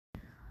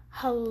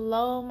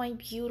Hello, my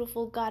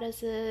beautiful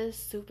goddesses.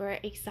 Super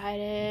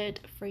excited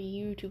for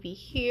you to be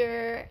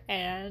here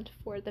and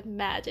for the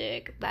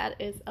magic that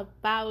is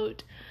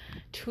about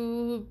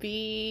to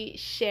be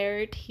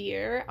shared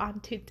here on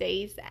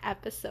today's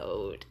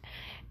episode.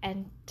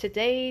 And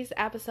today's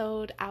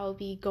episode, I'll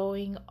be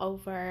going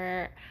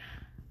over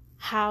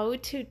how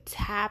to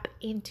tap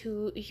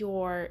into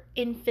your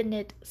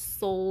infinite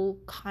soul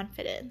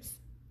confidence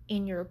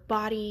in your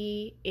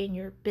body, in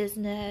your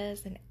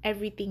business, and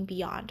everything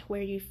beyond,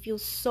 where you feel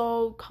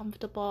so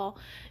comfortable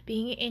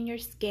being in your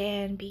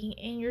skin, being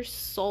in your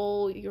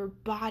soul, your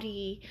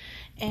body,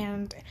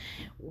 and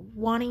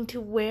wanting to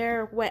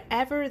wear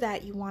whatever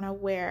that you want to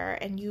wear,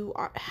 and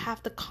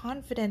have the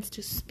confidence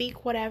to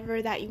speak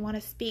whatever that you want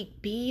to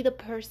speak. Be the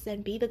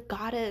person, be the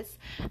goddess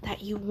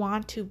that you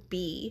want to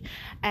be.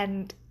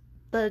 And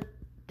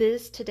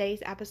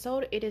today's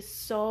episode, it is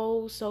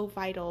so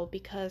vital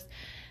because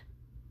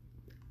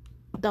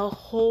the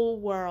whole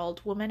world,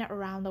 women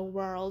around the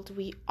world,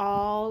 we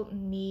all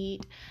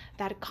need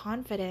that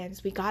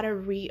confidence. We gotta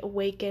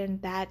reawaken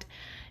that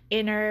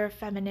inner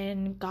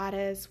feminine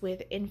goddess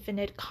with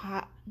infinite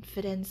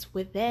confidence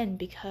within,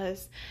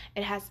 because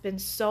it has been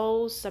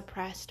so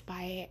suppressed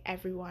by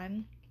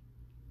everyone,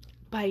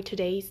 by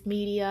today's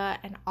media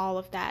and all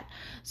of that.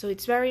 So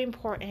it's very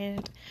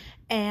important.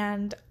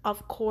 And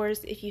of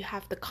course, if you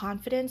have the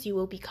confidence, you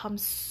will become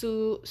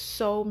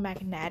so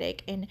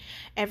magnetic in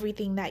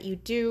everything that you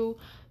do.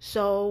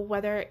 So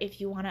whether if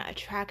you want to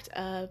attract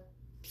a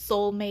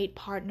soulmate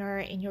partner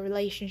in your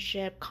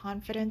relationship,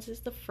 confidence is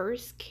the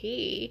first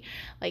key.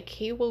 Like,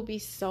 he will be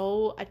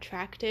so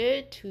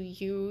attracted to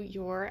you,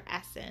 your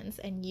essence,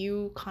 and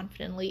you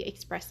confidently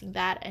expressing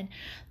that. And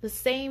the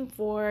same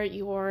for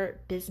your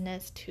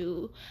business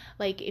too.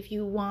 Like, if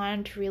you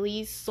want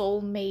really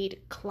soulmate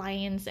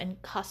clients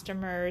and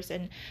customers,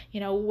 and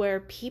where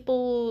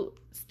people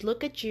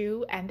look at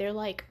you and they're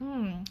like,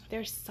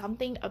 there's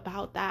something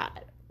about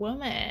that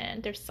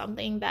woman, there's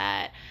something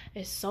that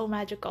is so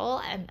magical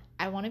and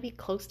I want to be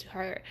close to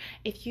her.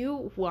 If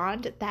you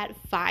want that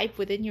vibe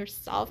within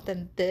yourself,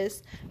 then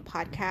this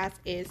podcast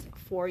is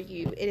for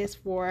you. It is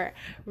for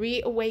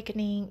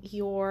reawakening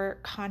your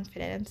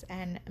confidence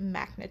and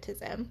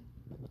magnetism.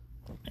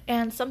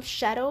 And some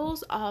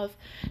shadows of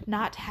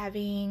not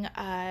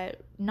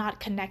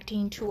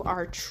connecting to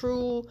our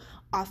true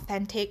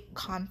authentic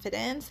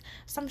confidence.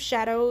 Some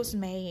shadows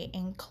may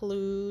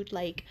include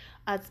like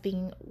us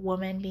being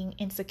women, being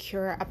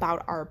insecure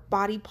about our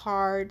body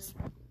parts,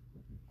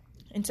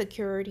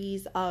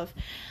 insecurities of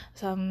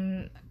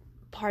some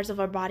parts of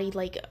our body,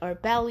 like our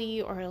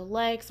belly or our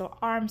legs or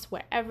arms,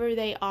 wherever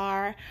they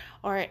are,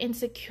 or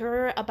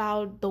insecure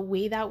about the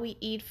way that we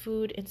eat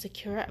food,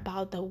 insecure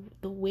about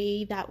the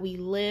way that we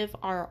live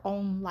our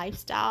own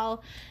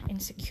lifestyle,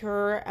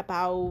 insecure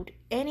about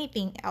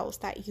anything else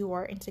that you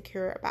are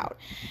insecure about.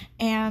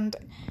 And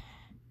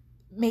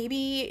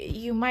maybe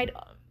you might,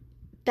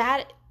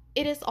 that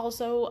it is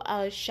also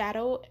a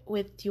shadow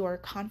with your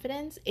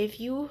confidence. If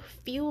you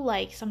feel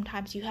like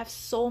sometimes you have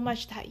so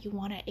much that you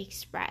want to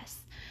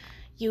express,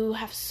 you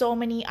have so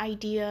many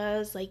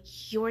ideas,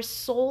 like your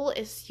soul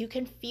is, you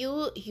can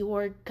feel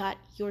your gut,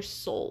 your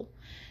soul,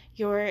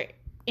 your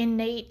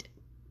innate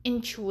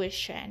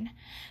intuition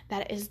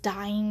that is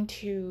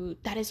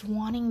that is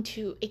wanting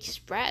to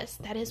express,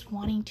 that is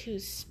wanting to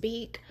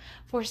speak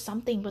for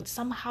something, but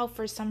somehow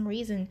for some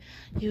reason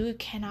you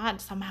cannot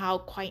somehow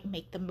quite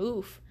make the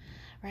move,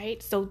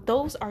 right? So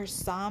those are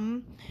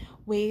some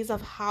ways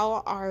of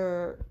how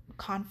our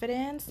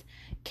confidence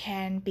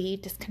can be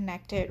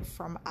disconnected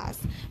from us.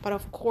 But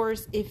of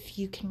course, if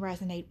you can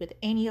resonate with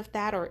any of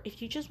that, or if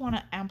you just want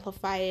to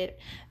amplify it,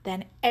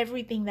 then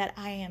everything that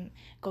I am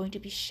going to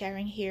be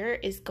sharing here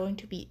is going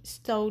to be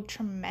so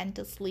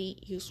tremendously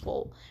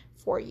useful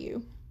for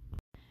you.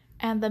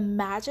 And the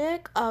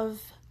magic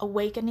of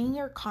awakening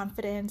your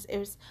confidence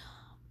is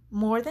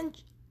more than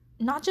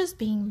not just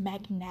being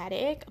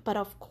magnetic, but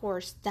of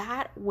course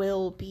that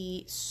will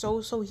be so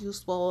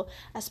useful,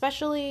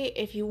 especially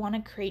if you want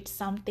to create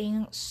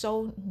something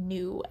so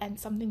new and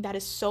something that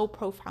is so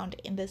profound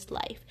in this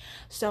life.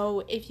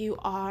 So if you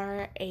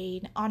are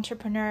an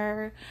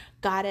entrepreneur,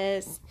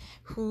 goddess,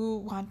 who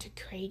want to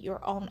create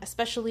your own,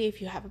 especially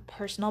if you have a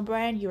personal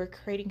brand, you're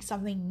creating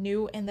something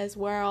new in this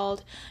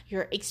world,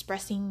 you're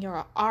expressing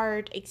your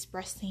art,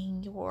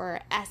 expressing your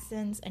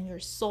essence and your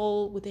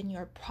soul within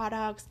your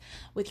products,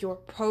 with your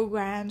programs,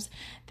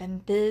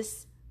 then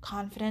this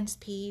confidence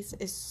piece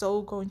is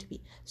going to be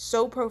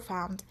so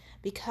profound,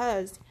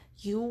 because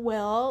you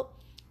will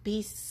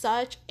be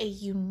such a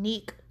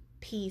unique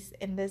piece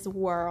in this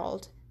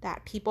world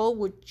that people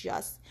would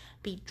just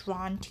be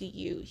drawn to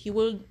you. You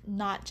will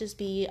not just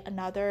be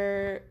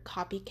another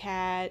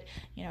copycat,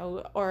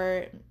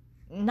 or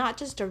not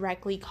just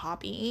directly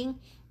copying,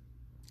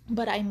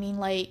 but I mean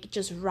like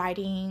just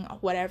writing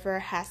whatever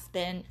has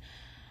been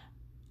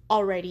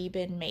already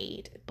been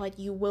made, but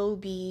you will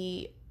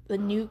be the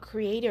new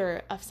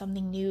creator of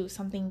something new,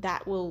 something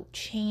that will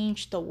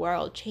change the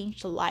world,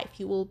 change the life.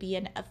 You will be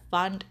an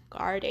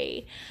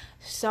avant-garde.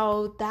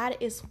 So that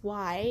is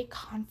why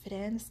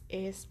confidence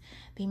is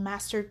the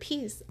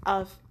masterpiece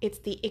of, it's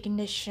the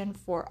ignition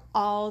for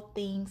all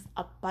things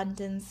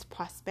abundance,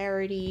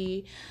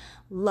 prosperity,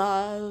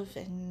 love,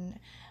 and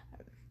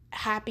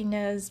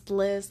happiness,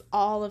 bliss,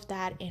 all of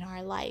that in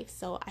our life.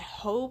 So I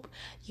hope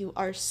you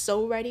are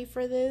so ready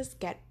for this.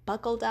 Get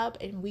buckled up,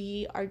 and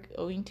we are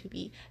going to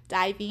be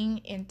diving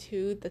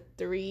into the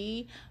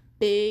 3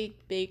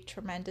 big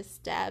tremendous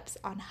steps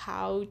on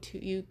how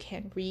you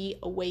can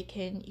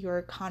reawaken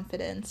your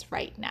confidence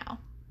right now.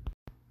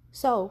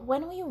 So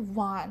when we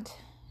want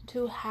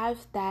to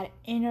have that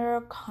inner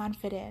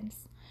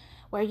confidence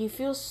where you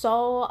feel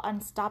so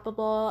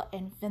unstoppable,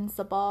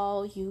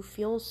 invincible, you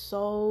feel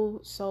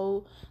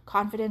so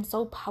confident,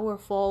 so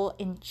powerful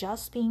in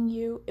just being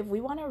you, if we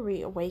want to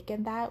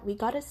reawaken that, we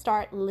got to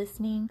start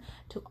listening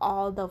to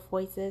all the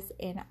voices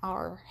in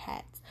our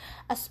heads,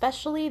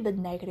 especially the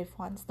negative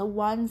ones, the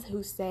ones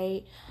who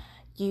say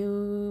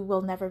you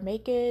will never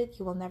make it,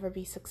 you will never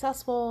be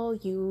successful,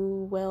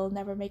 you will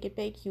never make it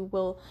big,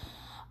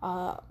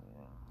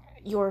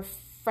 your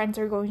friends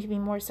are going to be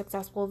more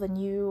successful than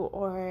you,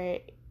 or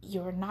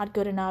you're not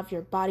good enough,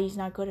 your body's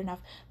not good enough.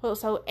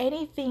 So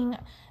anything,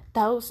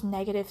 those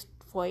negative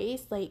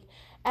voice, like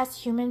as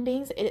human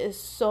beings, it is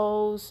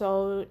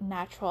so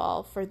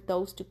natural for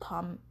those to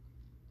come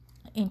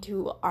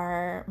into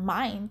our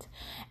mind.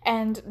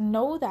 And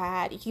know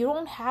that you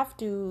don't have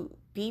to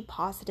be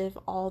positive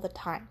all the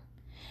time.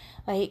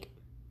 Like,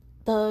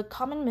 the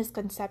common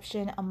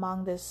misconception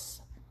among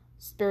this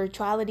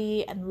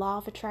spirituality and law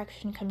of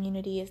attraction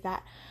community is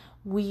that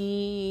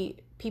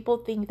people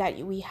think that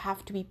we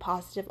have to be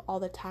positive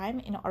all the time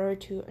in order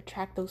to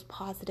attract those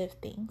positive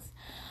things.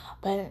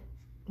 But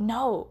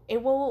no,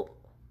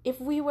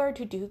 if we were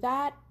to do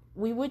that,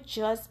 we would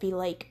just be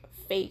like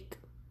fake,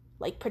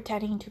 like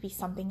pretending to be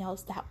something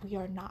else that we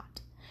are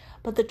not.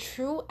 But the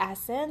true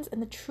essence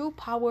and the true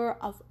power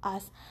of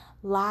us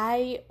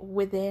lie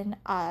within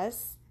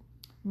us,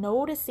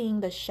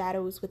 noticing the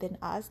shadows within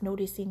us,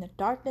 noticing the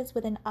darkness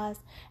within us,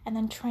 and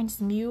then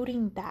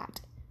transmuting that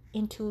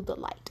into the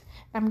light.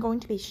 I'm going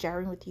to be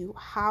sharing with you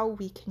how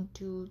we can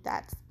do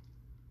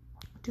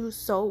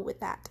so with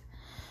that.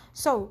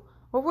 So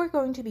what we're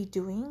going to be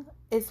doing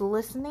is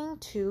listening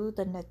to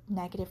the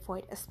negative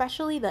voice,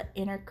 especially the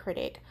inner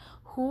critic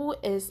who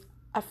is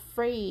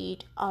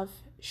afraid of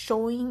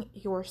showing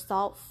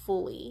yourself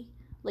fully,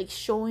 like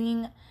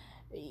showing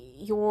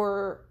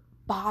your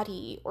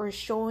body or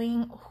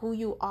showing who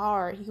you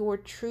are, your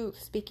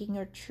truth, speaking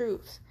your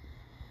truth.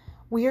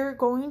 We're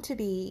going to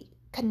be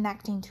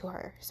connecting to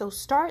her. So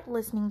start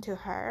listening to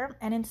her,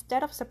 and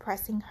instead of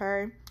suppressing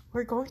her,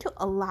 we're going to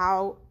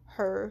allow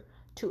her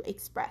to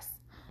express.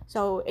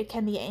 So it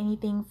can be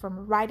anything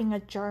from writing a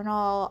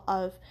journal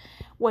of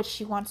what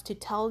she wants to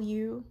tell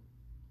you,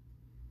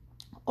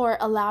 or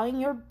allowing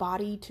your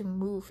body to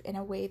move in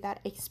a way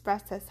that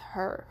expresses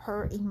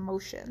her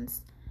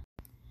emotions.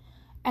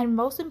 And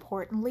most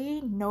importantly,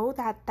 know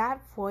that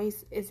that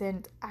voice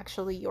isn't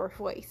actually your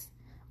voice.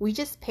 We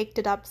just picked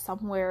it up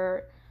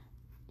somewhere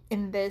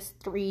in this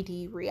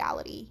 3D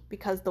reality,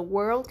 because the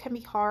world can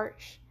be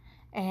harsh,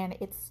 and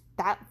it's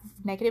that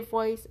negative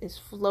voice is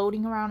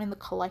floating around in the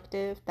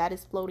collective, that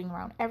is floating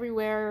around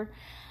everywhere,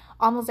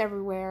 almost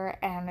everywhere.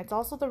 And it's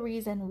also the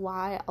reason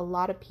why a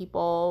lot of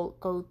people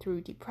go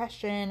through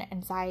depression,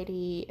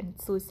 anxiety, and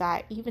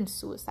suicide, even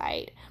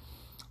suicide.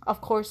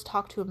 Of course,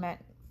 talk to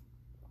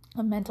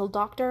a mental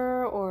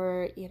doctor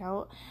or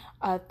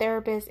a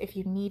therapist if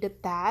you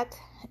needed that,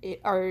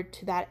 or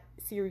to that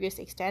serious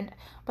extent.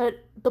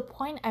 But the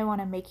point I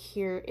want to make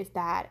here is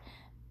that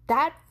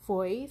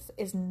voice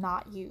is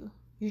not you.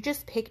 You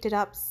just picked it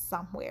up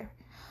somewhere.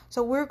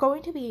 So we're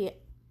going to be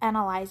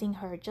analyzing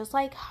her just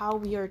like how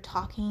we are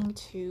talking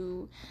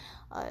to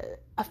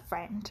a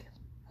friend,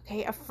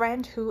 okay? A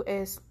friend who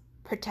is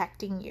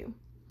protecting you.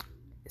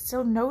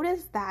 So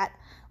notice that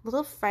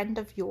little friend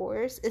of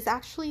yours is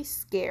actually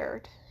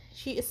scared.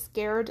 She is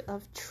scared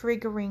of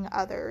triggering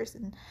others,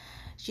 and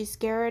she's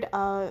scared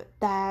of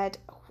that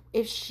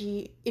if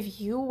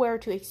you were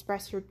to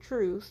express your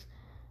truth,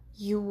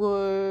 you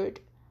would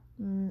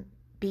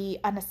be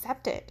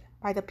unaccepted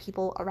by the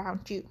people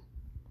around you.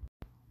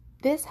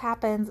 This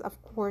happens, of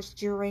course,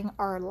 during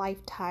our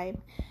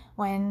lifetime,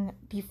 when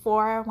we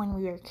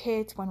were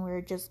kids, when we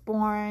were just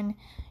born,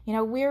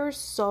 we're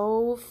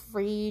so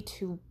free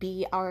to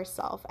be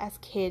ourselves as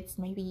kids.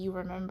 Maybe you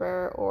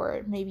remember,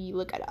 or maybe you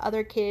look at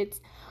other kids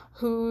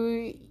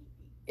who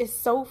is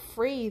so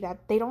free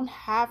that they don't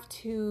have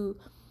to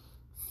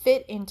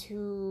fit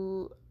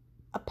into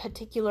a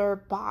particular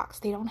box.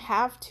 They don't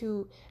have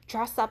to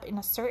dress up in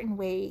a certain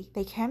way.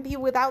 They can be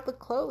without the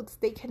clothes.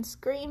 They can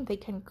scream, they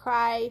can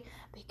cry,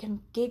 they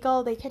can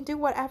giggle, they can do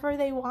whatever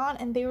they want,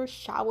 and they were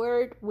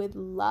showered with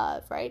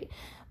love, right?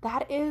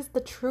 That is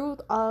the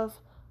truth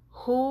of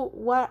who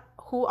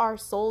who our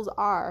souls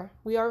are.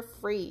 We are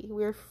free.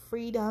 Our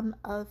freedom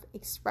of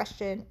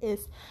expression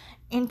is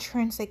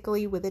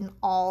intrinsically within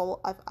all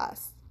of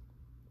us.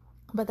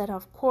 But then,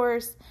 of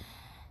course,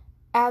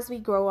 as we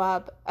grow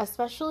up,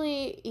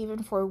 especially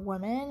even for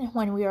women,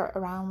 when we are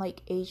around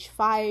like age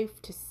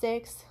 5 to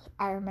 6,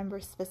 I remember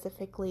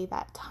specifically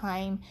that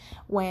time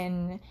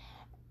when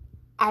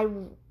I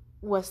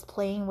was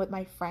playing with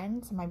my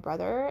friends and my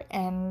brother,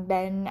 and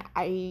then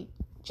I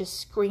just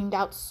screamed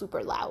out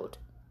super loud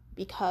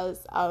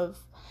because of,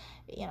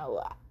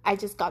 I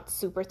just got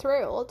super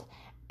thrilled.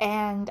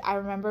 And I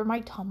remember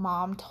my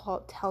mom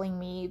telling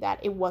me that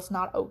it was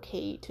not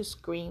okay to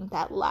scream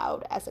that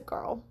loud as a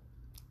girl.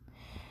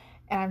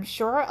 And I'm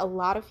sure a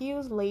lot of you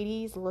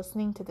ladies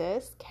listening to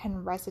this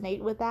can resonate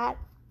with that.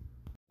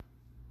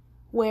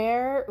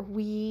 Where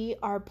we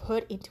are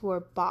put into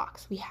a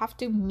box, we have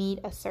to meet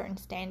a certain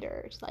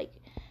standard. Like,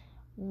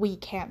 we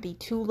can't be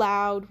too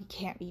loud, we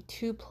can't be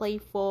too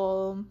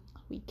playful,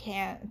 we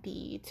can't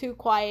be too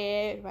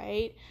quiet,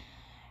 right?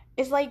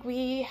 It's like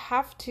we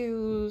have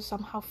to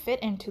somehow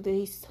fit into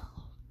these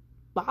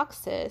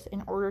boxes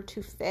in order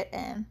to fit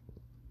in.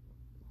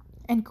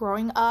 And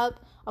growing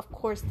up, of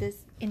course,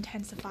 this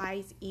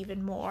intensifies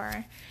even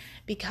more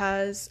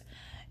because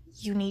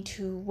you need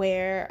to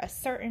wear a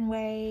certain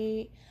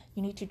way,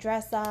 you need to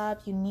dress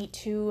up, you need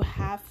to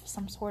have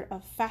some sort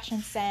of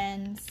fashion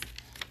sense,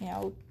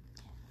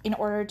 in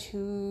order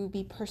to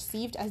be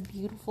perceived as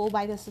beautiful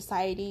by the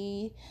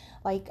society.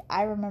 Like,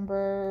 I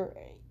remember,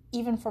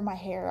 even for my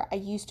hair, I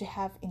used to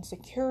have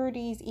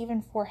insecurities,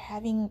 even for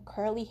having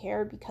curly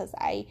hair, because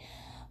I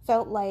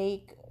felt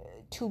like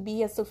to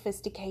be a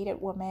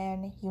sophisticated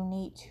woman, you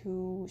need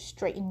to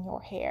straighten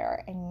your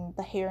hair, and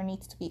the hair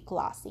needs to be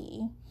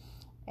glossy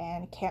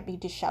and can't be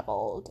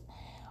disheveled.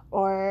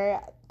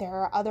 Or there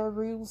are other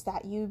rules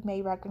that you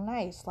may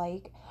recognize,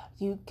 like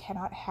you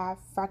cannot have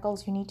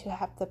freckles, you need to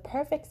have the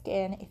perfect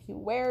skin if you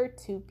wear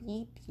to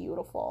be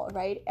beautiful,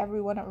 right?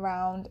 Everyone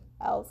around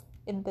else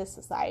in this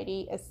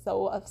society is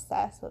so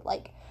obsessed with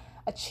like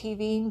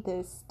achieving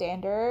this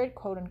standard,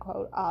 quote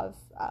unquote, of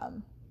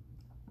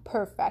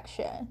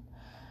perfection.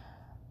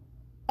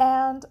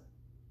 And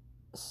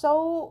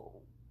so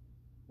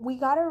we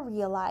gotta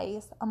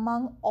realize,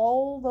 among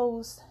all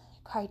those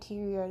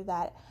criteria,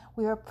 that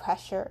we are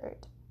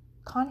pressured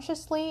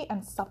consciously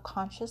and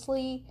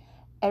subconsciously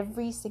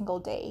every single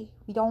day.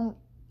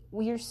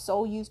 We are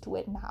so used to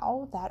it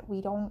now that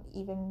we don't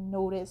even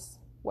notice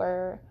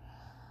where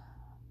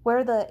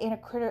the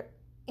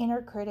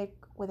inner critic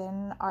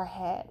within our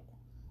head,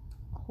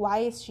 why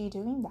is she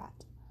doing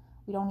that?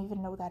 We don't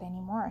even know that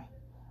anymore.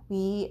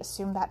 We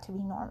assume that to be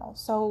normal.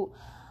 So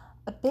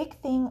a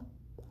big thing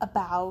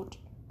about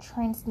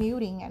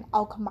transmuting and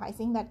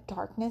alchemizing that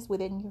darkness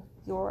within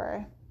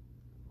your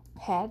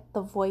head,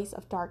 the voice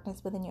of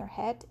darkness within your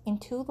head,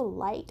 into the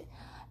light,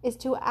 is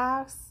to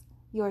ask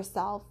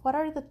yourself, what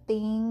are the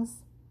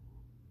things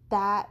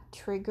that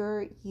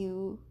trigger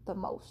you the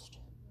most?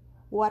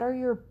 What are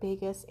your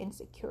biggest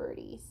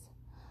insecurities?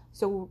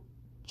 So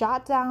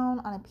jot down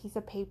on a piece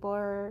of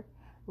paper,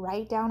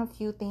 write down a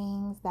few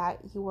things that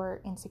you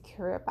are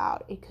insecure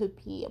about. It could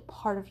be a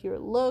part of your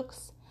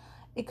looks,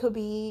 it could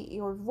be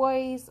your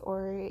voice,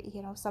 or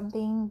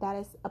something that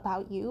is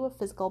about you, a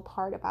physical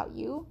part about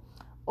you,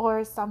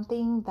 or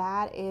something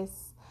that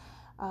is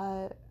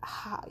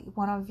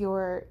one of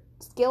your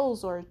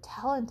skills or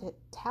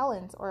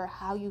talents, or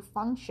how you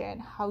function,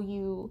 how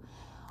you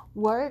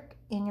work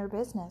in your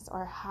business,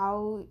 or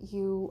how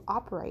you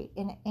operate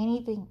in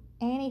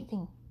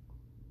anything.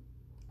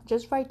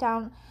 Just write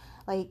down,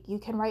 like you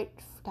can write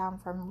down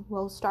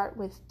we'll start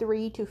with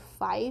 3 to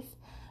 5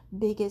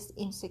 biggest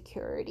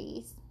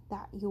insecurities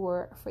that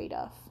you're afraid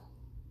of,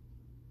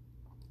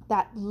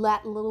 that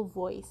little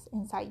voice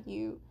inside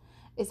you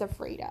is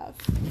afraid of.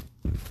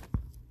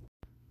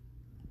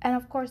 And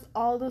of course,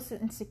 all those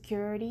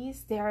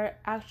insecurities, they are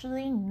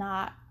actually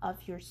not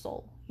of your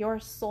soul. Your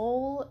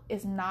soul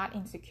is not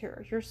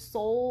insecure. Your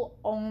soul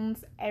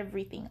owns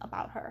everything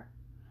about her.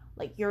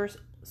 Like, your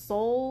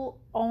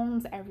soul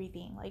owns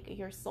everything. Like,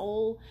 your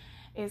soul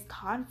is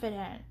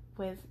confident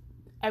with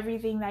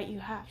everything that you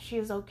have. She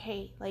is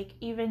okay. Like,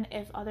 even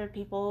if other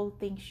people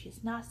think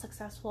she's not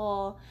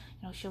successful,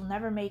 she'll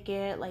never make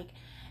it, like,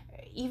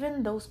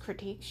 even those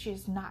critiques,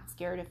 she's not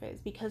scared of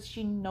it because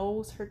she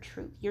knows her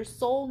truth. Your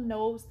soul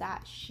knows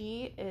that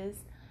she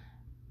is,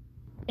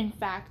 in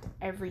fact,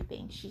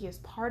 everything. She is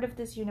part of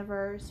this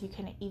universe. You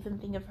can even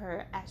think of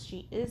her as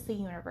she is the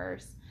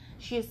universe.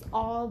 She is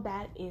all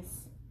that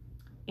is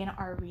in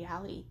our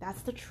reality.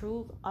 That's the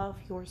truth of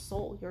your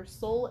soul. Your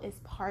soul is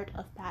part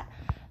of that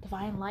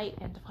divine light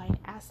and divine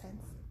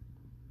essence.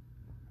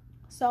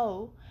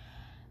 So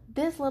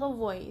this little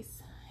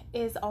voice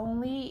is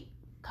only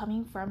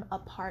coming from a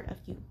part of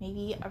you,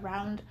 maybe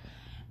around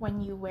when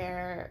you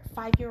were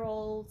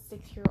 5-year-old,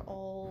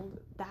 6-year-old.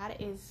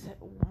 That is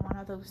one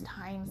of those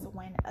times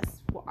when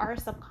our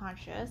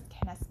subconscious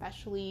can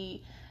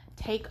especially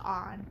take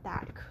on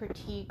that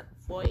critique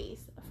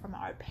voice from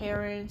our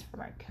parents,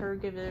 from our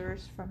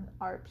caregivers, from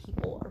our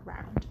people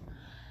around.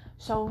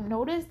 So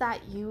notice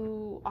that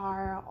you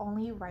are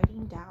only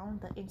writing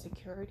down the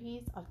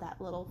insecurities of that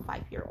little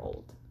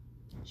 5-year-old.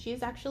 She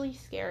is actually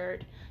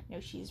scared.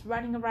 She's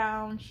running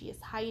around, she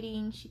is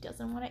hiding, she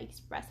doesn't want to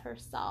express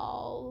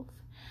herself.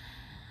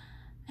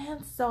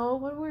 And so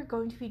what we're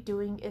going to be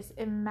doing is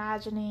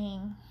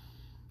imagine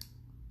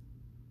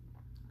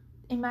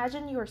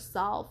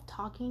yourself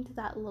talking to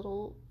that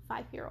little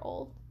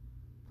 5-year-old.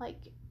 Like,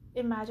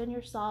 imagine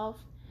yourself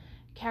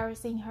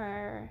caressing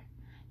her,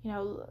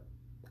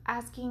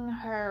 asking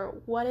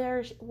her what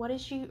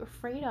is she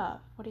afraid of,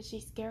 what is she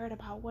scared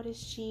about, what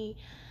is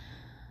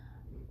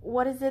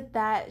it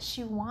that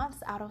she wants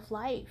out of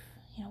life,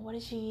 what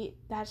is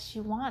that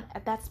she want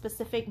at that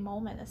specific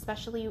moment,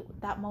 especially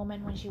that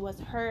moment when she was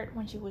hurt,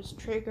 when she was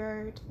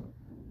triggered.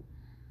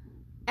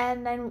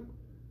 And then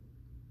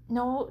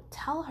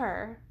tell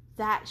her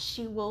that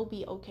she will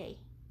be okay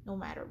no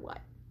matter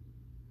what.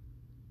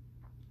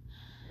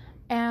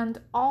 And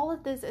all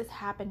of this is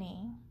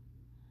happening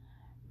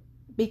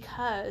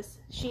because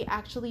she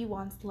actually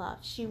wants love.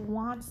 She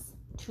wants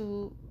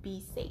to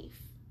be safe.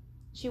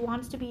 She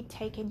wants to be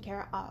taken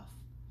care of.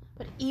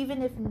 But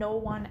even if no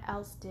one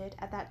else did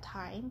at that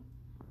time,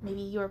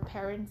 maybe your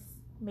parents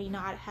may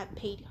not have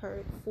paid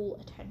her full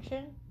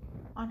attention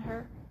on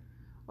her,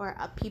 or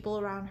people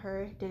around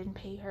her didn't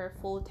pay her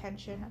full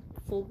attention,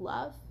 full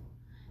love.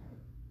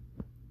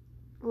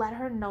 Let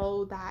her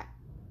know that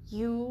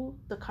you,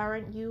 the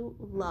current you,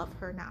 love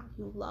her now.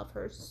 You love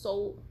her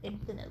so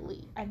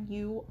infinitely, and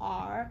you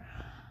are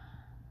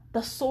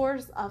the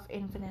source of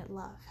infinite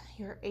love.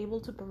 You're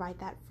able to provide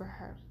that for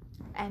her.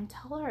 And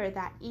tell her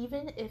that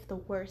even if the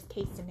worst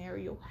case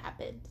scenario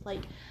happened,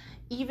 like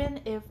even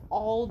if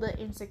all the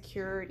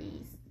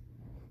insecurities,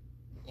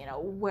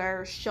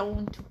 were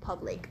shown to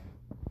public,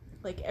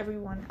 like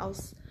everyone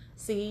else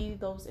see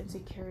those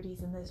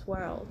insecurities in this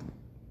world,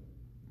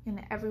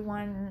 and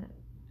everyone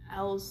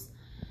else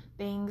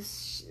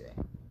thinks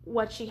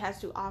what she has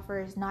to offer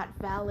is not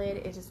valid,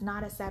 it is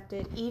not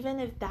accepted. Even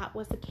if that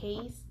was the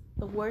case,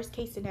 the worst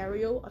case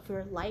scenario of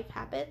your life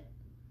happened,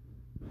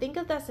 think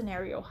of that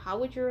scenario. How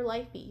would your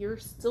life be? You're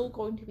still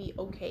going to be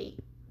okay.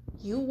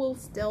 You will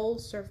still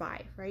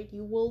survive, right?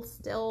 You will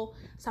still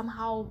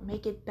somehow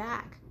make it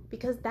back,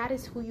 because that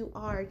is who you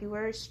are. You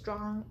are a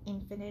strong,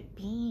 infinite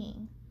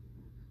being.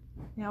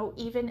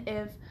 Even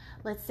if,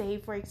 let's say,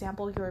 for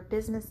example, your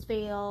business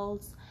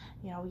fails,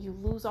 you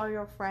lose all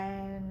your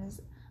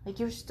friends, like,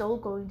 you're still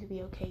going to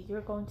be okay.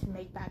 You're going to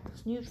make back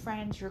those new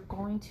friends. You're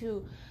going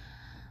to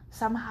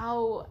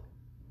somehow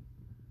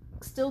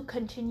still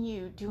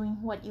continue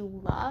doing what you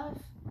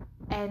love.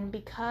 And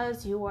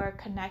because you are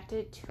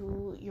connected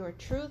to your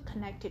truth,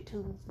 connected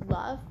to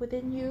love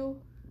within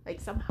you, like,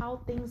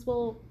 somehow things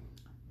will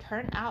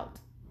turn out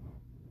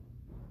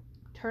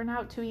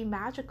to be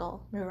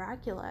magical,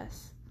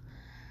 miraculous.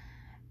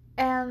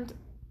 And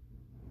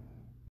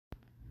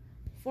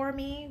for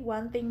me,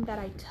 one thing that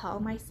I tell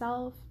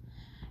myself,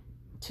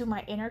 to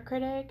my inner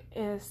critic,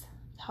 is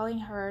telling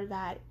her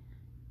that,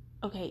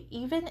 okay,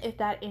 even if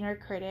that inner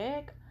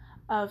critic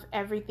of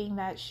everything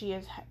that she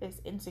is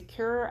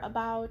insecure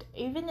about,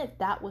 even if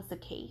that was the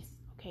case,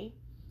 okay,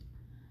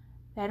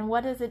 then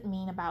what does it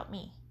mean about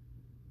me?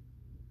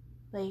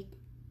 Like,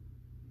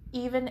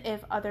 even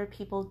if other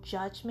people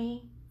judge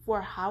me for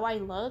how I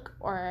look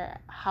or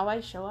how I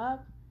show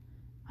up,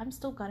 I'm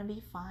still gonna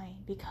be fine,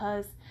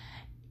 because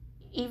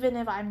even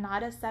if I'm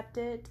not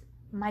accepted,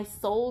 my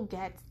soul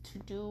gets to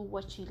do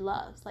what she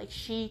loves. Like,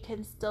 she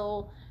can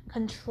still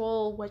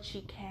control what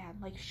she can,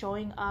 like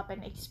showing up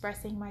and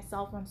expressing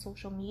myself on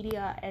social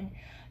media and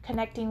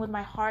connecting with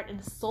my heart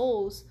and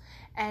souls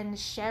and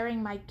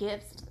sharing my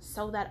gifts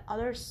so that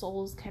other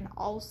souls can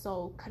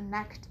also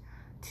connect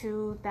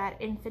to that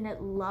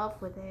infinite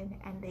love within,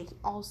 and they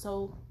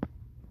also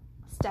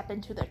step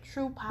into their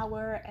true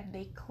power and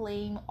they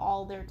claim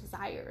all their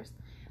desires.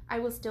 I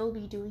will still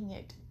be doing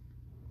it.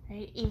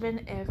 Right?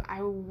 Even if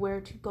I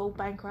were to go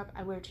bankrupt,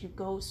 I were to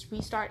go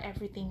restart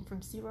everything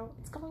from zero,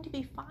 it's going to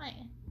be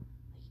fine.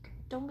 Like,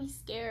 don't be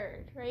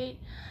scared, right?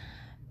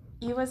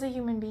 You as a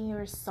human being,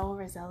 you're so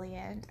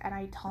resilient. And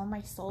I tell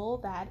my soul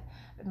that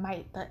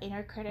the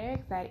inner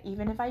critic, that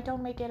even if I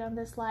don't make it on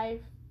this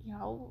life,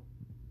 I'll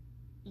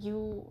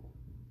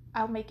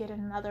make it in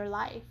another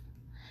life.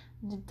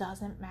 It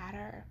doesn't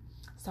matter.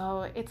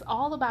 So it's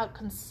all about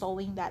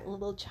consoling that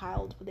little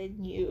child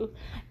within you.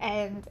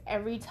 And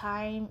every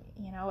time,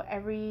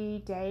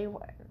 every day,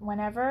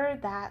 whenever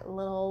that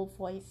little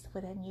voice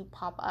within you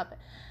pop up,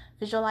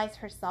 visualize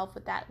herself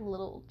with that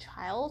little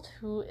child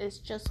who is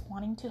just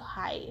wanting to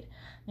hide,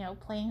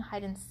 playing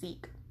hide and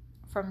seek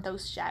from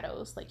those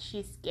shadows. Like,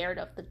 she's scared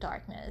of the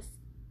darkness.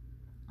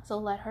 So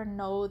let her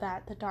know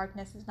that the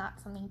darkness is not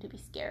something to be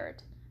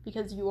scared,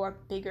 because you are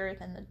bigger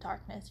than the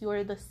darkness. You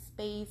are the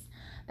space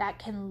that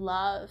can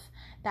love,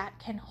 that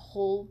can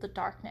hold the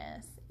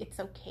darkness. It's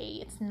okay.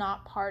 It's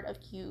not part of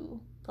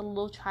you. The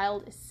little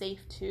child is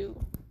safe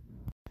too.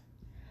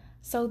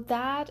 So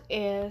that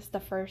is the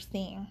first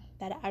thing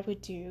that I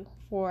would do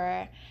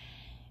for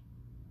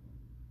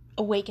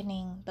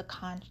awakening the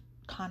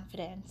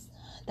confidence.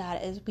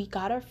 That is, we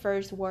gotta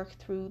first work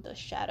through the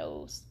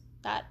shadows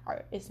that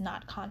is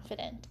not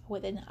confident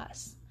within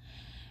us.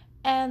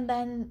 And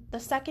then the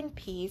second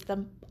piece,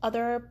 the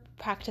other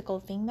practical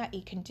thing that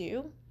you can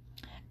do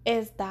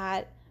is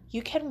that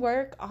you can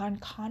work on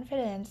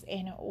confidence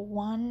in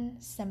one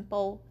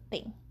simple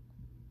thing,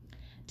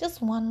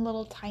 just one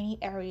little tiny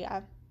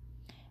area,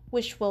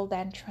 which will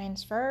then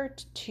transfer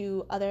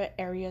to other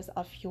areas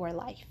of your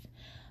life.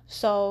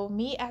 So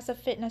me as a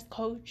fitness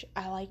coach,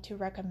 I like to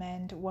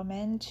recommend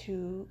women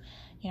to,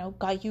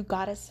 you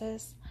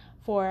goddesses,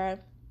 for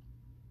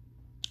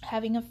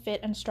having a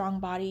fit and strong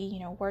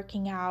body,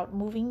 working out,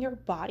 moving your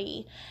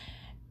body.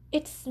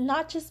 It's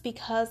not just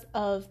because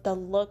of the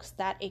looks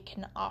that it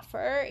can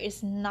offer.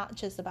 It's not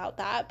just about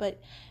that, but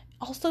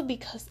also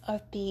because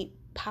of the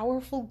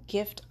powerful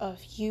gift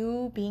of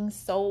you being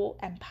so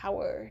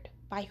empowered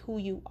by who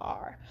you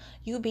are.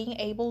 You being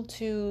able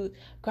to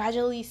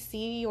gradually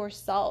see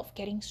yourself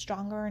getting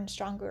stronger and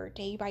stronger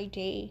day by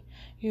day.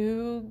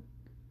 You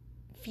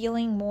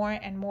feeling more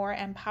and more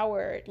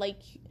empowered.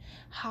 Like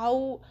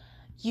how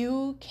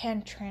you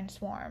can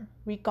transform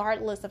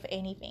regardless of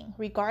anything,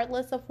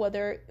 regardless of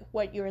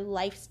what your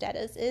life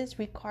status is,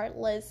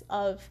 regardless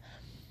of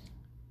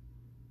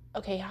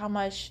how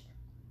much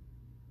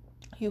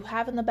you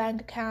have in the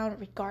bank account,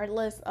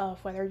 regardless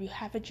of whether you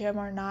have a gym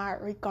or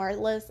not,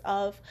 regardless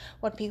of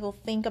what people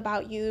think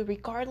about you,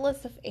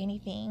 regardless of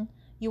anything.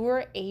 You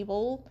are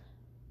able,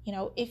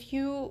 if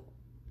you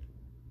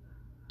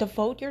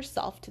devote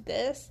yourself to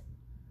this,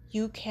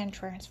 you can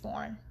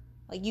transform.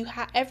 Like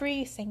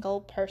every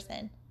single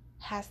person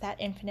has that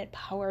infinite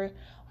power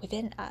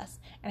within us,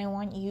 and I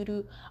want you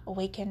to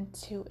awaken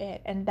to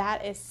it. And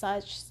that is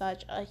such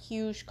a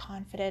huge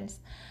confidence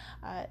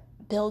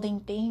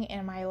building thing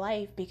in my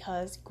life,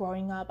 because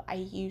growing up I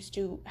used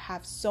to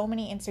have so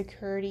many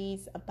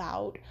insecurities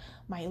about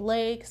my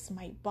legs,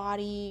 my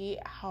body,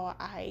 how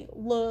I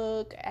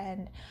look,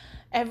 and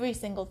every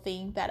single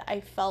thing that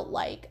I felt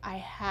like I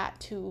had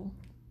to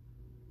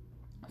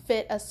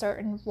fit a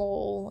certain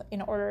role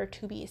in order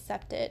to be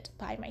accepted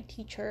by my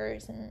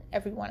teachers and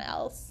everyone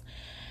else.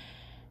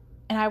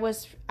 And I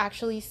was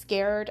actually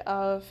scared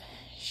of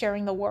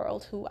sharing the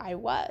world who I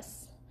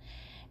was.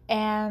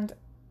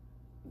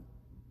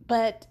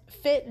 But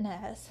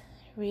fitness,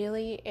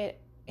 really, it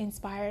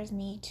inspires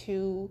me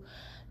to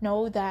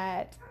know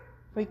that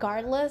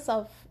regardless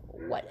of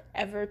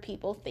whatever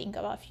people think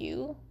about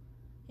you,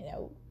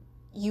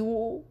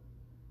 you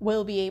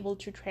will be able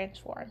to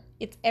transform.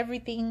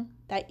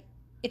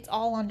 It's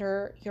all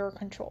under your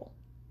control.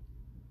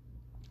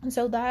 And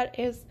so that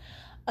is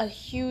a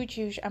huge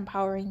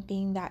empowering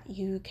thing that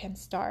you can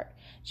start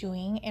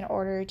doing in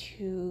order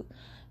to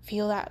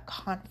feel that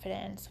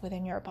confidence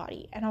within your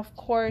body. And of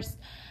course,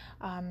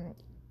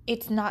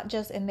 it's not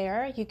just in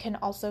there. You can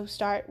also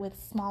start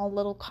with small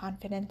little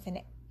confidence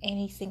in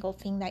any single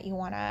thing that you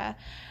want to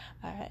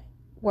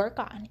work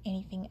on,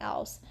 anything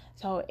else.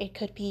 So it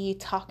could be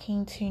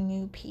talking to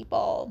new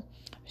people,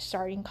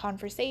 starting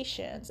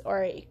conversations,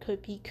 or it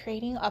could be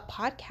creating a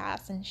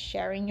podcast and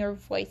sharing your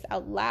voice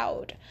out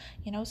loud.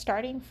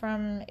 Starting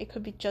from, it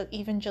could be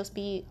just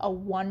be a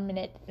 1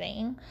 minute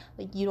thing.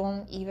 Like you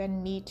don't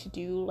even need to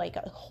do like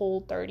a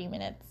whole 30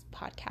 minutes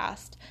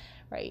podcast,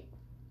 right?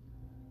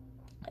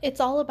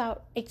 It's all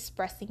about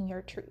expressing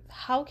your truth.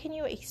 How can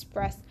you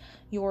express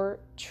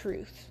your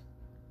truth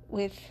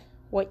with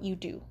what you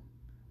do,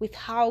 with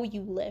how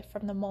you live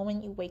from the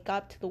moment you wake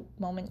up to the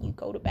moment you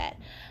go to bed?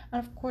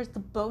 And of course, the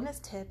bonus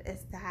tip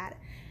is that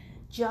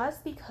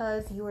just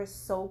because you are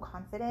so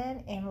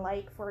confident in,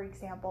 like, for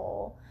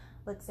example,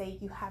 let's say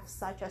you have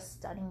such a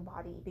stunning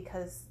body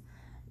because,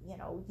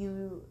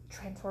 you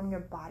transform your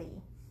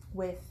body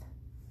with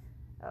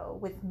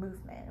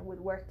movement, with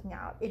working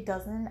out, it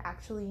doesn't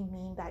actually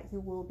mean that you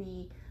will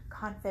be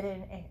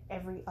confident in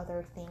every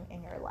other thing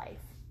in your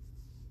life,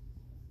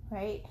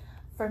 right?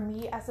 For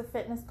me as a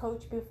fitness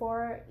coach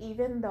before,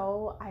 even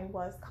though I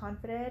was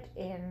confident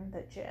in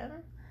the gym,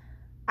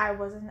 I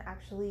wasn't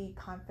actually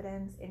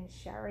confident in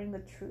sharing the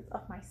truth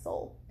of my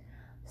soul.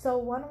 So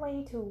one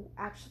way to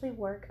actually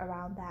work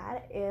around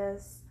that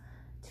is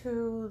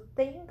to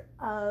think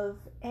of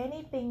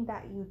anything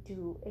that you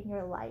do in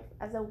your life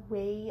as a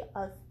way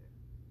of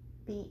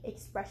the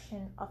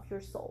expression of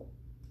your soul.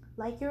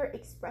 Like you're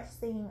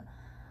expressing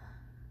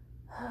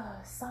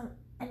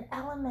an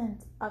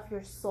element of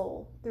your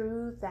soul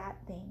through that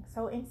thing.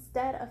 So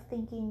instead of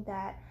thinking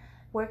that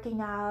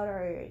working out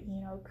or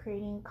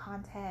creating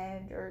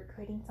content or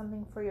creating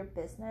something for your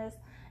business,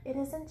 it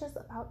isn't just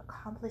about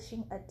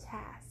accomplishing a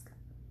task,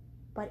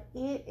 but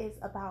it is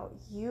about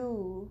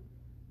you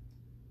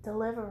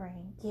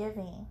delivering,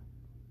 giving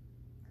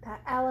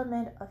that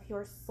element of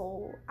your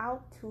soul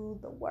out to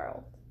the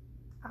world,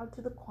 out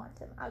to the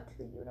quantum, out to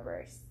the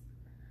universe.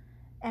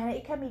 And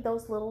it can be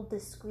those little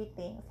discrete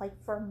things. Like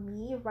for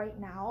me right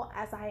now,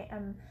 as I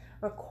am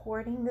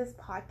recording this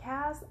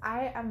podcast,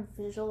 I am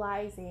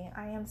visualizing,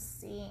 I am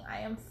seeing, I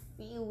am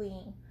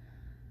feeling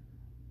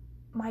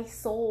my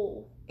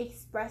soul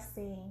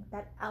expressing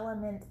that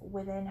element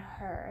within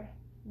her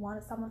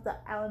some of the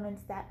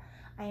elements that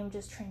I am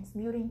just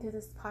transmuting through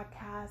this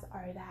podcast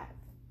are that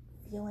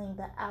feeling,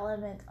 the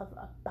element of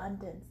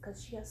abundance,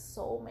 because she has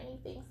so many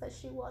things that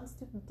she wants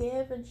to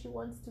give and she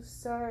wants to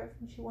serve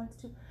and she wants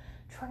to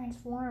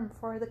transform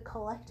for the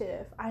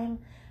collective. I'm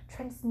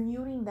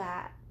transmuting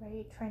that,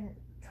 right?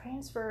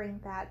 Transferring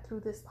that through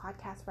this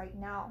podcast right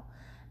now,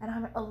 and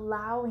I'm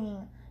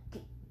allowing,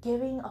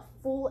 giving a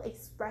full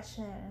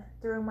expression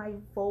through my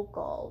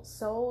vocal,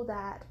 so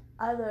that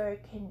other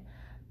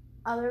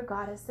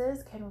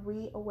goddesses can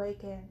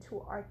reawaken to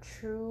our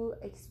true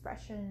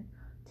expression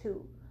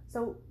too.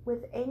 So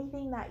with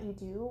anything that you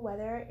do,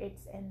 whether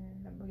it's in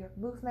your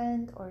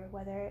movement, or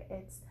whether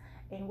it's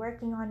in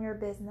working on your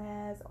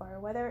business, or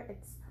whether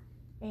it's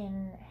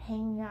in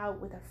hanging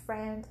out with a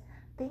friend,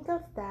 think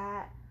of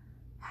that.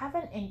 Have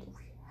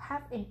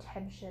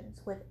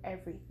intentions with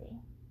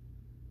everything.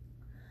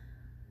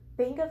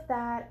 Think of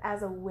that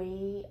as a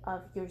way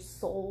of your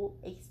soul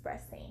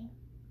expressing.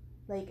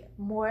 Like,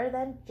 more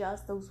than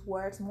just those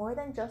words, more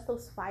than just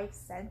those 5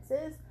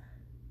 senses,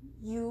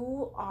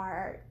 you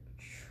are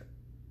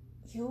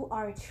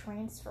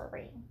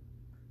transferring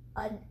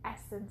an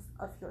essence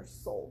of your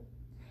soul.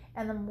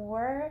 And the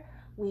more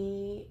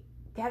we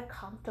get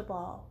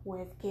comfortable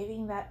with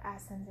giving that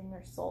essence in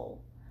your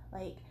soul,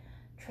 like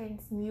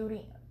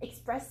transmuting,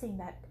 expressing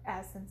that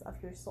essence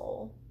of your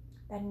soul,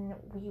 then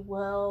we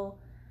will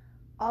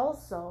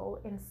also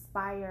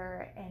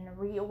inspire and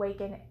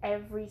reawaken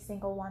every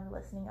single one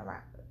listening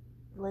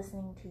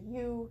to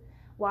you,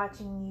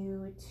 watching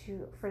you,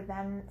 for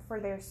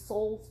their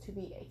souls to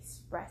be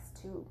expressed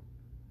too.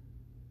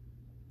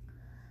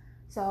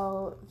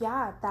 So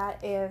yeah,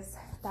 that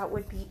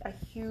would be a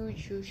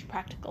huge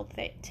practical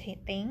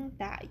thing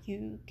that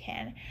you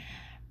can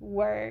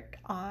work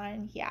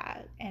on.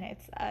 Yeah, and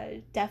it's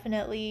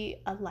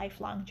definitely a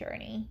lifelong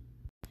journey.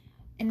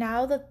 And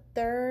now the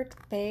third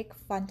big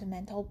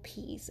fundamental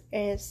piece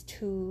is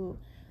to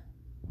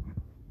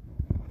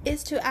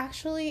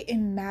actually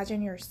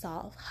imagine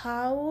yourself.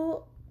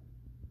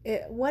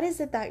 What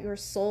is it that your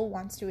soul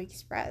wants to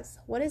express?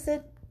 What is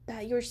it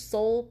that your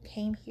soul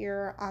came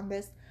here on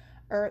this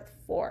earth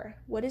for?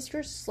 What is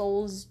your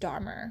soul's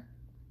dharma?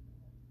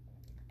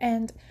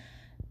 And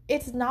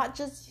it's not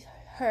just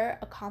her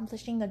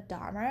accomplishing the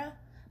dharma,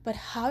 but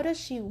how does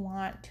she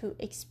want to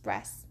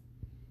express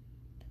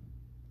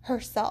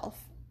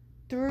herself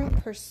through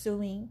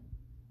pursuing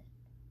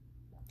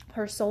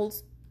her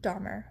soul's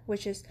dharma,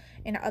 which is,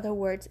 in other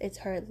words, it's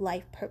her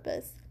life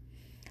purpose.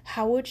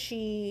 How would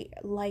she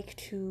like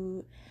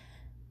to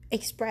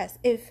express?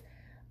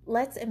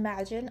 Let's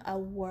imagine a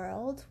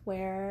world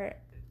where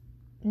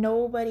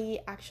nobody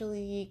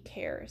actually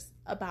cares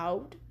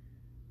about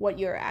what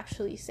you're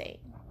actually saying,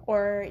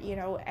 or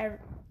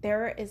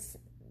there is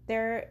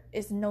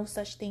no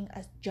such thing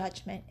as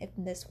judgment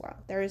in this world.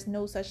 There is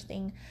no such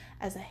thing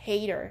as a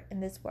hater in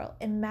this world.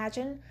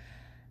 Imagine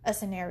a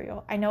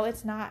scenario. I know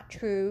it's not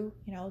true,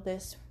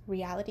 this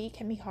reality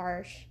can be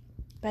harsh,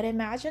 but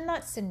imagine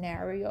that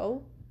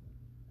scenario.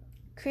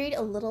 Create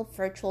a little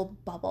virtual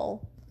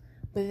bubble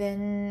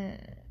within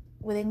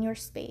your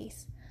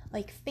space.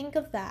 Like, think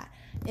of that.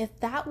 If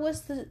that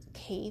was the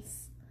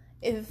case,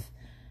 if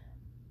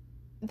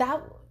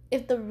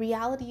the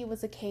reality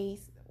was a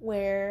case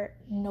where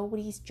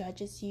nobody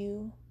judges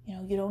you,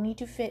 you don't need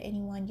to fit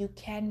anyone, you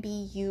can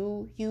be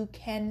you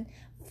can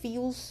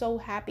feel so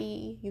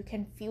happy, you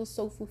can feel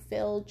so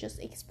fulfilled just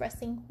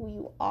expressing who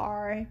you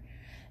are.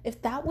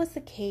 If that was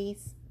the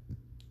case,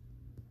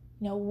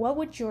 what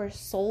would your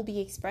soul be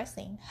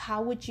expressing?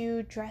 How would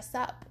you dress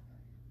up?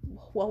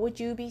 What would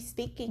you be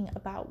speaking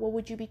about? What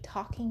would you be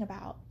talking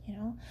about?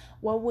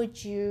 What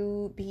would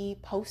you be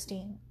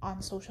posting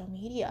on social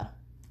media?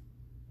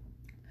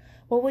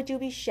 What would you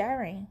be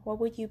sharing? What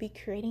would you be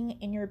creating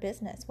in your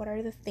business? What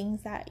are the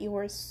things that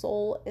your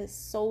soul is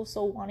so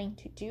wanting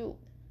to do?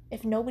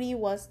 If nobody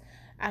was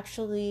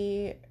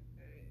actually,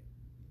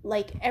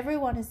 like,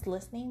 everyone is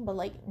listening, but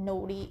like no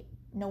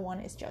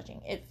one is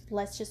judging. If,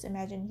 let's just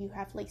imagine you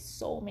have like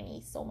so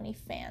many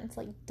fans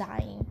like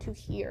dying to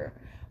hear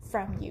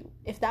from you.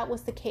 If that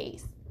was the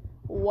case,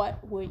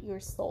 what would your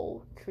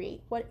soul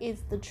create? What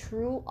is the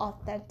true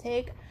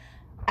authentic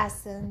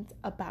essence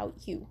about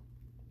you?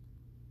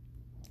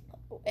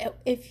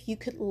 If you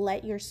could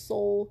let your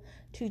soul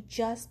to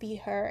just be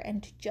her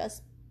and to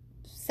just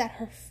set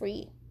her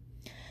free.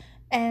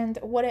 And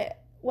what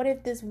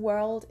if this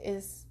world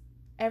is,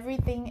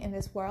 everything in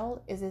this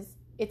world is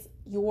it's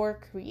your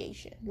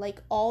creation,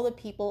 like all the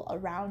people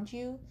around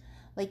you.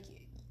 Like,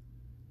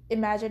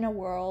 imagine a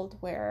world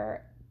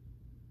where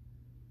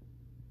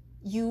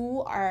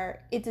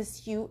it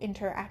is you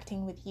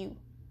interacting with you.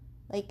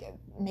 Like,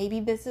 maybe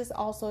this is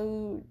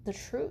also the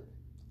truth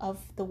of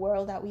the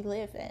world that we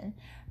live in,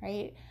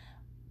 right?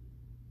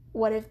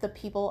 What if the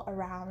people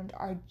around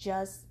are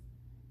just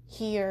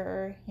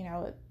here,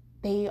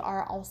 they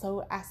are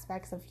also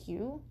aspects of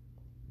you?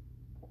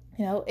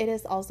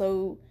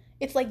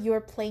 It's like you're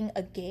playing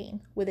a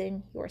game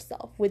within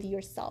yourself, with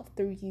yourself,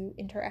 through you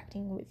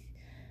interacting with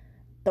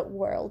the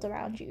world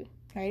around you.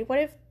 right? What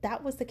if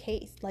that was the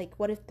case? Like,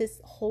 what if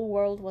this whole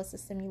world was a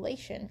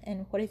simulation?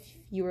 And what if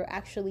you were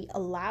actually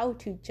allowed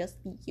to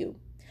just be you?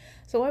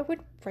 So I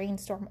would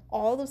brainstorm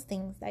all those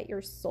things that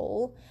your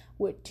soul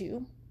would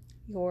do,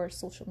 your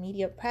social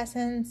media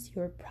presence,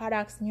 your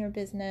products in your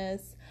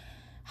business.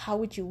 How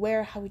would you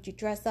wear? How would you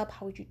dress up?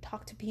 How would you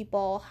talk to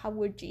people? How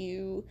would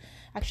you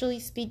actually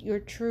speak your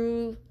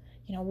truth?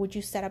 Would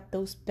you set up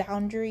those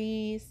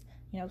boundaries?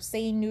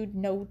 Say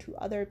no to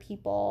other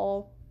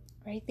people,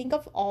 right? Think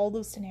of all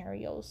those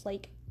scenarios,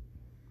 like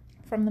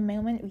from the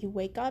moment you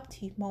wake up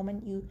to the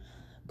moment you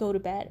go to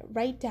bed.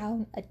 Write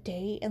down a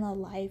day in the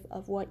life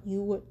of what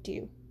you would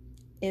do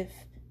if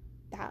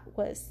that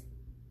was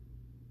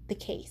the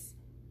case.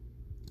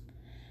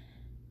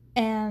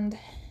 And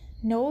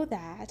know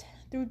that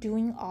through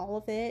doing all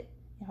of it,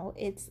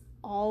 it's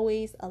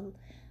always a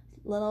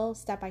little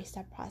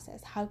step-by-step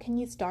process. How can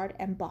you start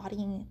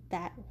embodying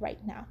that right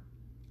now?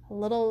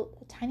 A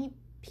tiny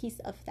piece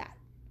of that,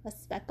 a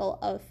speckle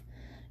of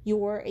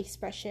your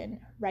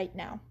expression right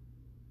now.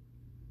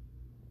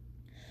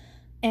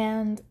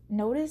 And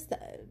know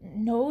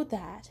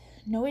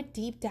it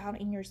deep down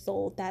in your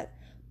soul that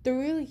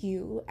through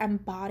you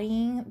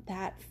embodying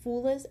that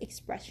fullest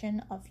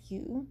expression of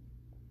you,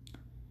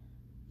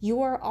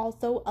 you are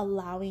also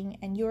allowing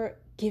and you're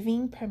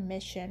giving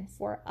permission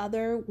for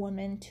other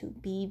women to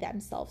be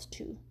themselves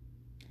too.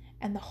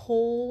 And the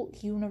whole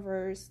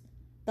universe,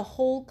 the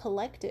whole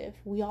collective,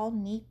 we all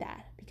need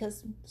that,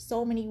 because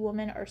so many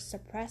women are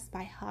suppressed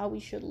by how we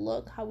should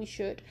look, how we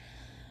should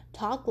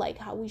talk, like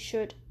how we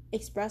should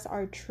express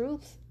our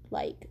truth,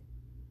 like.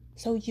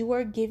 So you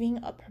are giving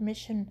a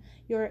permission,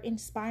 you're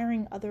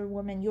inspiring other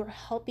women, you're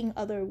helping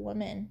other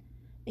women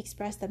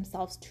express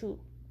themselves too.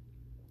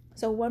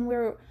 So when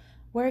we're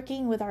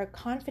working with our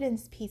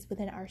confidence piece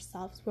within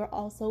ourselves, we're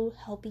also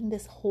helping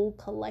this whole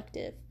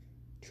collective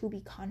to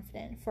be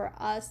confident. For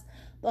us,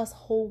 this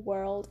whole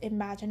world,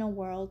 imagine a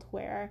world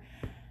where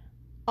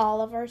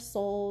all of our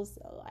souls,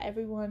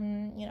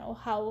 everyone,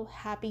 how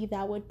happy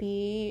that would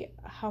be,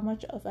 how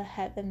much of a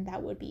heaven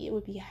that would be. It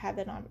would be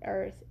heaven on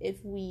earth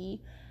if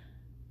we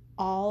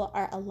all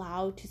are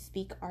allowed to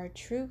speak our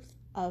truth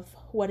of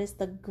what is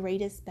the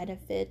greatest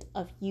benefit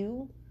of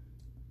you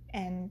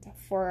and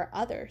for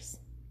others.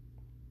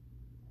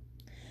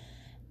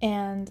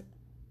 And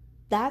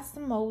that's the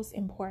most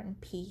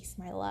important piece,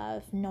 my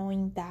love,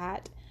 knowing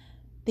that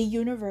the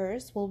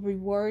universe will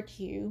reward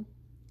you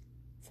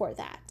for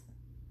that.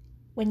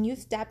 When you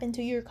step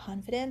into your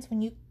confidence,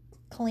 when you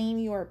claim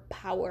your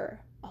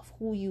power of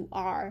who you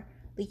are,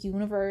 the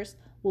universe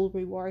will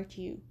reward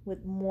you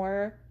with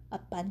more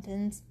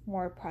abundance,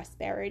 more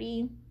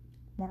prosperity,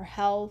 more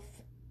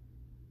health,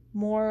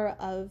 more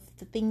of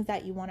the things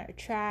that you want to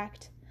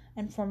attract.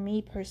 And for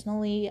me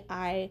personally,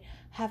 I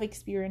have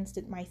experienced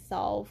it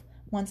myself.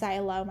 Once I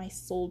allow my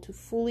soul to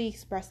fully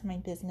express my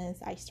business,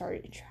 I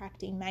started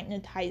attracting,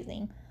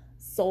 magnetizing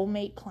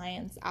soulmate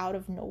clients out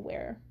of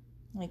nowhere.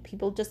 Like,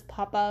 people just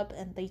pop up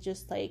and they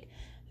just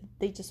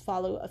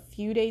follow a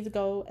few days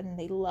ago and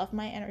they love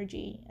my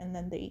energy and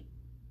then they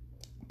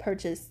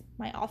purchase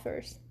my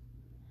offers.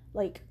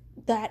 Like,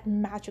 that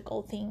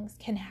magical things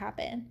can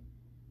happen.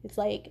 It's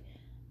like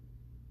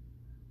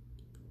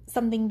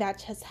something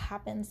that just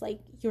happens, like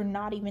you're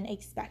not even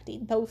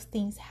expecting. Those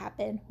things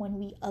happen when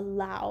we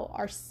allow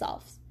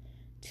ourselves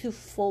to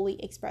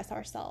fully express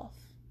ourselves,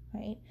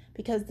 right?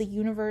 Because the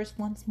universe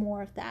wants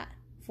more of that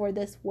for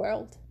this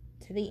world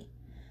to be.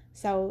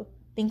 So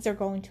things are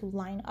going to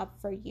line up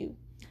for you.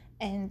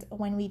 And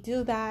when we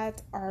do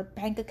that, our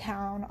bank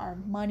account, our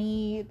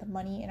money, the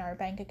money in our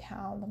bank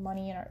account, the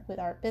money with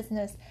our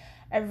business,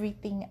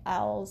 everything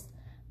else,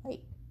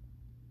 like,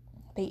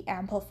 they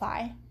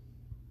amplify.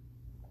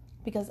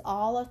 Because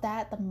all of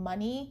that, the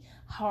money,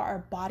 how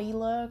our body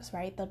looks,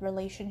 right, the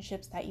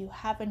relationships that you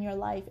have in your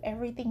life,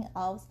 everything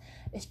else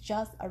is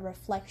just a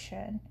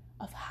reflection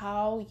of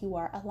how you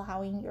are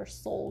allowing your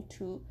soul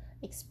to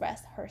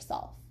express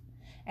herself.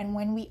 And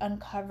when we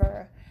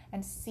uncover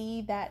and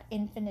see that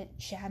infinite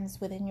gems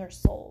within your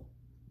soul,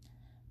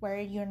 where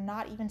you're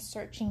not even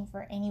searching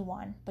for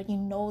anyone, but you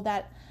know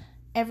that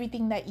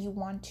everything that you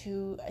want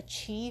to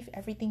achieve,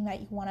 everything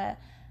that you want to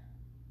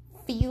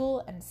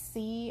feel and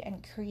see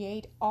and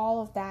create,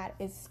 all of that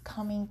is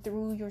coming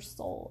through your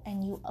soul,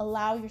 and you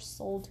allow your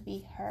soul to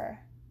be her,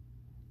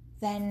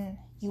 then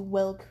you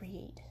will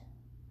create.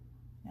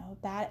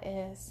 That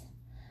is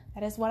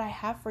what I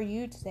have for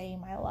you today,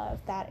 my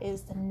love. That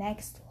is the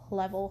next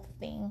level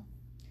thing,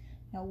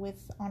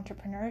 with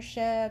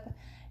entrepreneurship,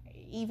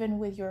 even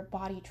with your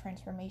body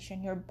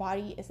transformation. Your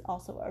body is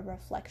also a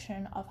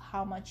reflection of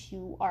how much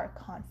you are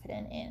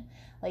confident in.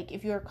 Like,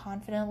 if you're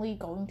confidently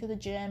going to the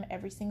gym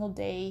every single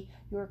day,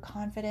 you're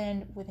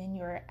confident within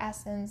your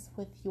essence,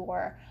 with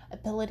your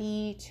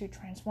ability to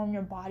transform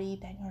your body,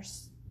 then your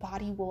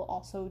body will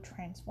also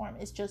transform.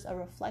 It's just a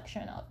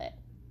reflection of it.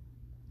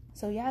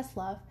 So yes,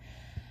 love,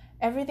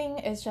 everything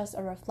is just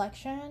a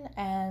reflection,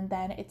 and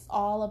then it's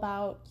all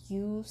about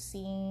you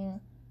seeing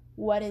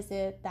what is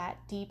it that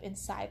deep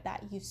inside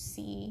that you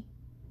see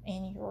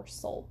in your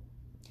soul.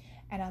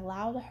 and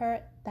allow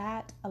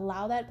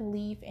that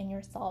belief in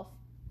yourself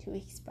to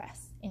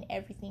express in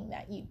everything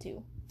that you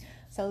do.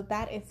 So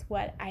that is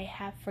what I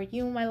have for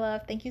you, my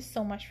love. Thank you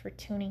so much for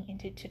tuning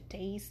into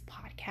today's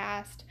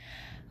podcast.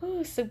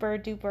 Ooh, super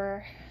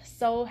duper.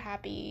 So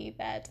happy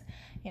that,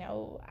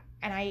 and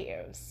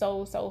I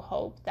so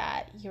hope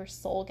that your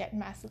soul get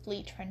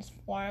massively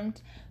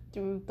transformed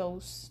through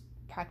those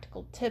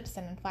practical tips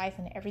and advice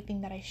and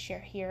everything that I share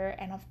here.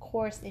 And of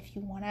course, if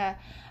you want to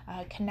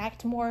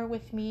connect more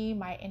with me,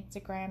 my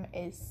Instagram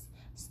is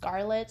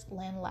Scarlett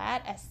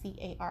Linlatt,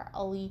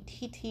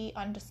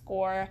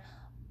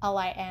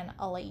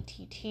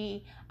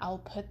 SCARLETT_LINLATT. I'll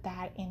put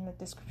that in the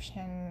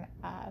description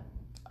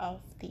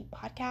of the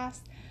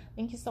podcast.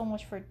 Thank you so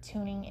much for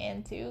tuning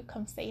in to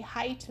come say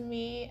hi to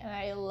me, and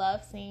I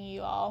love seeing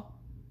you all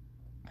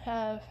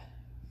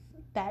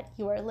that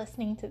you are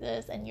listening to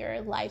this and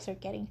your lives are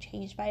getting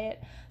changed by it.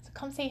 So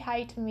come say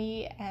hi to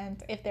me,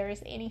 and if there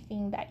is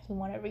anything that you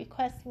want to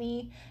request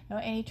me,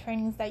 any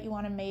trainings that you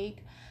want to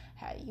make,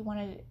 you want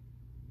to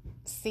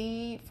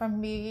see from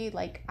me,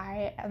 like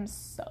I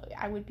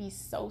would be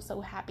so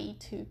happy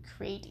to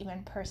create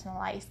even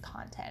personalized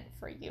content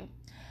for you.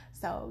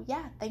 So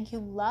yeah, thank you,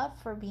 love,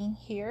 for being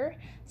here.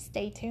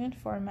 Stay tuned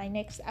for my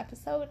next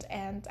episode,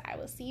 and I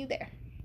will see you there.